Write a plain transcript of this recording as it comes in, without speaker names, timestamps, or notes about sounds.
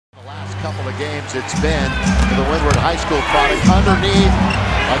couple of games it's been for the Windward High School product. Underneath,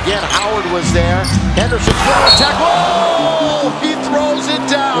 again, Howard was there. Henderson throws tackle. Oh, he throws it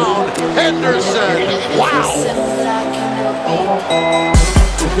down. Henderson, wow.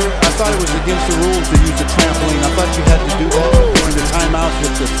 I thought it was against the rules to use the trampoline. I thought you had to do that during the timeouts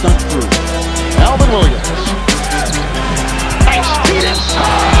with the stunt crew. Alvin Williams. Nice Peters.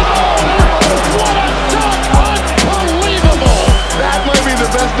 What a dunk! Unbelievable! That might be the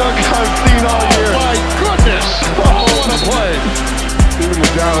best dunk I've seen all year. My goodness! Oh, what a play! Even the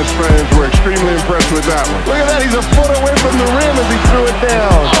Dallas fans were extremely impressed with that one. Look at that, he's a foot away from the rim as he threw it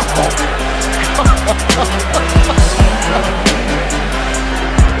down.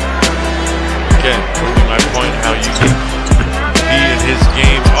 Again, proving my point how unique he and his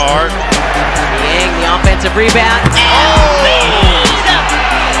game are. Yang, the offensive rebound, and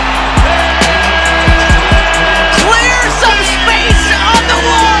clear some space on the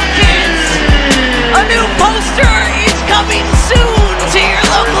wall, kids. A new poster is coming soon to your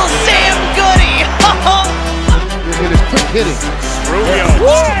local Sam Goody. It is quick hitting. Rubio.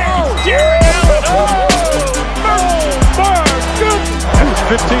 Jerry Allen. Oh, my goodness. That was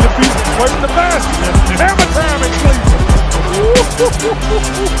 15 apiece away from the basket. Hammer time in Cleveland.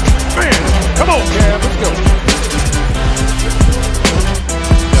 Man, come on, Cam, let's go.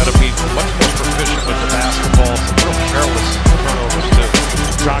 Got to be much more proficient with the basketball. Some real careless turnovers too.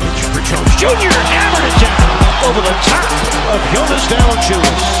 Derrick Jones Jr. hammered it down over the top of Jonas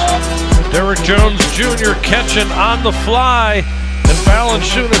Valanciunas. Derrick Jones Jr. catching on the fly, and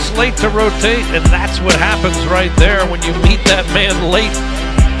Valanciunas late to rotate, and that's what happens right there when you meet that man late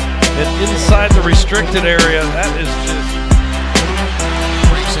and inside the restricted area. That is just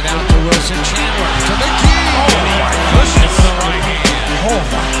Breaks it out to Wilson Chandler to McGee. Oh my goodness! The right hand. Oh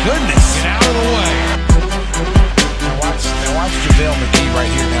my goodness! Get out of the way. Now watch Javale McGee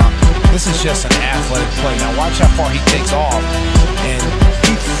right here. Now this is just an athletic play. Now watch how far he takes off, and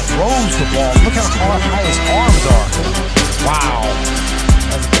he throws the ball. Look how high his arms are. Wow.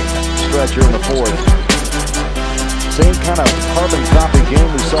 Stretch here in the fourth. Same kind of carbon copy game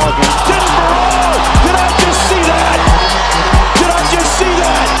we saw against Denver. Oh! Did I just see that? Did I just see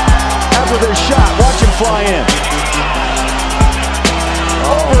that? After their shot, watch him fly in.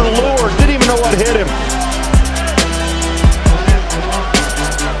 Oh, Lord, didn't even know what hit him.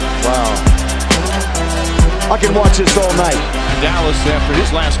 Wow. I can watch this all night. Dallas after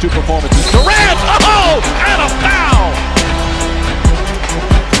his last two performances. Durant! Oh! And a foul!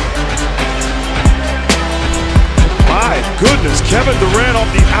 My goodness, Kevin Durant off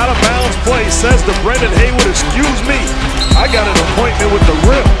the out-of-bounds play says to Brendan Haywood, excuse me, I got an appointment with the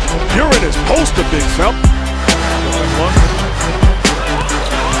rim. You're in his poster, big fella.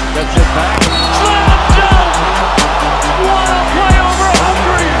 Gets it back. Slam dunk! What a play over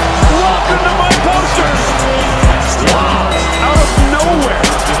Hungary! Welcome to my poster! Wow! Out of nowhere!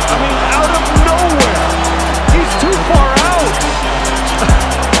 I mean, out of nowhere! He's too far out!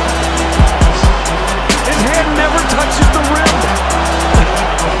 His hand never touches the rim!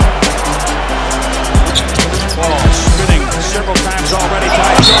 Ball spinning several times already.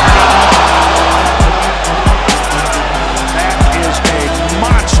 That is a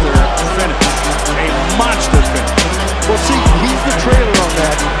monster finish. A monster finish. Well, see, he's the trailer on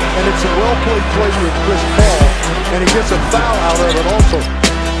that, and it's a well-played play with Chris Paul, and he gets a foul out of it also.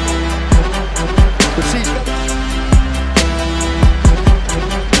 But see,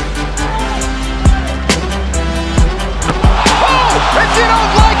 If you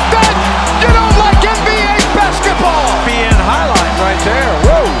don't like that, you don't like NBA basketball. BN highlight right there.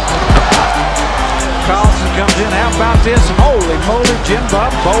 Whoa! Carlson comes in. How about this? Holy moly, Jim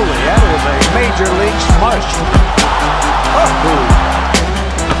Bob Foley. That was a major league smush.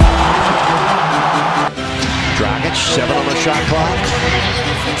 Dragic, 7 on the shot clock.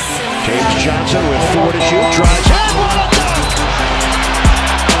 James Johnson with 4 to shoot. Drives in. What a dunk!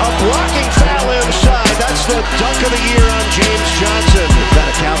 A blocking foul inside. That's the dunk of the year on James Johnson.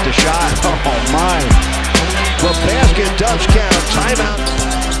 Gotta count the shot. Oh my. The basket does count. Timeout.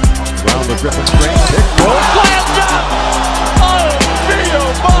 Round the Griffin screen. Pick. Slam dunk! Oh, Vito,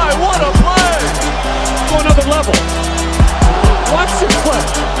 my, what a play! To another level. Watch this play.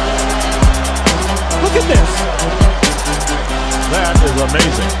 Look at this. That is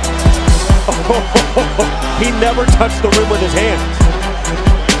amazing. He never touched the rim with his hands.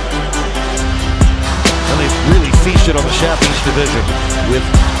 And they've really feasted on the Southeast Division. With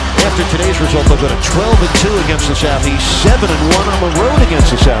after today's result, they've got a 12-2 against the Southeast, 7-1 on the road against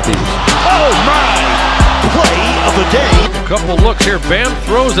the Southeast. Oh my! Play of the day. A couple looks here. Bam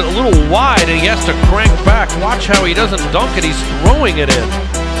throws it a little wide, and he has to crank back. Watch how he doesn't dunk it. He's throwing it in.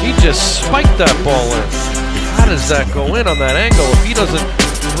 He just spiked that ball in. How does that go in on that angle? If he doesn't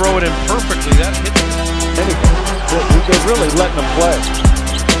throw it in perfectly, that hits Anything. They're really letting him play.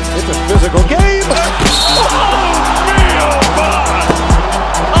 It's a physical game. Oh, me, oh, my.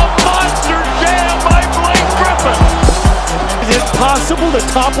 A monster jam by Blake Griffin. Is it possible to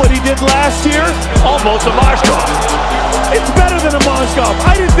top what he did last year? Almost a Mozgov. It's better than a Mozgov.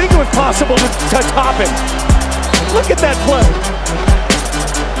 I didn't think it was possible to top him. Look at that play.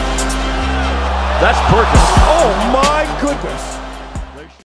 That's perfect. Oh, my goodness.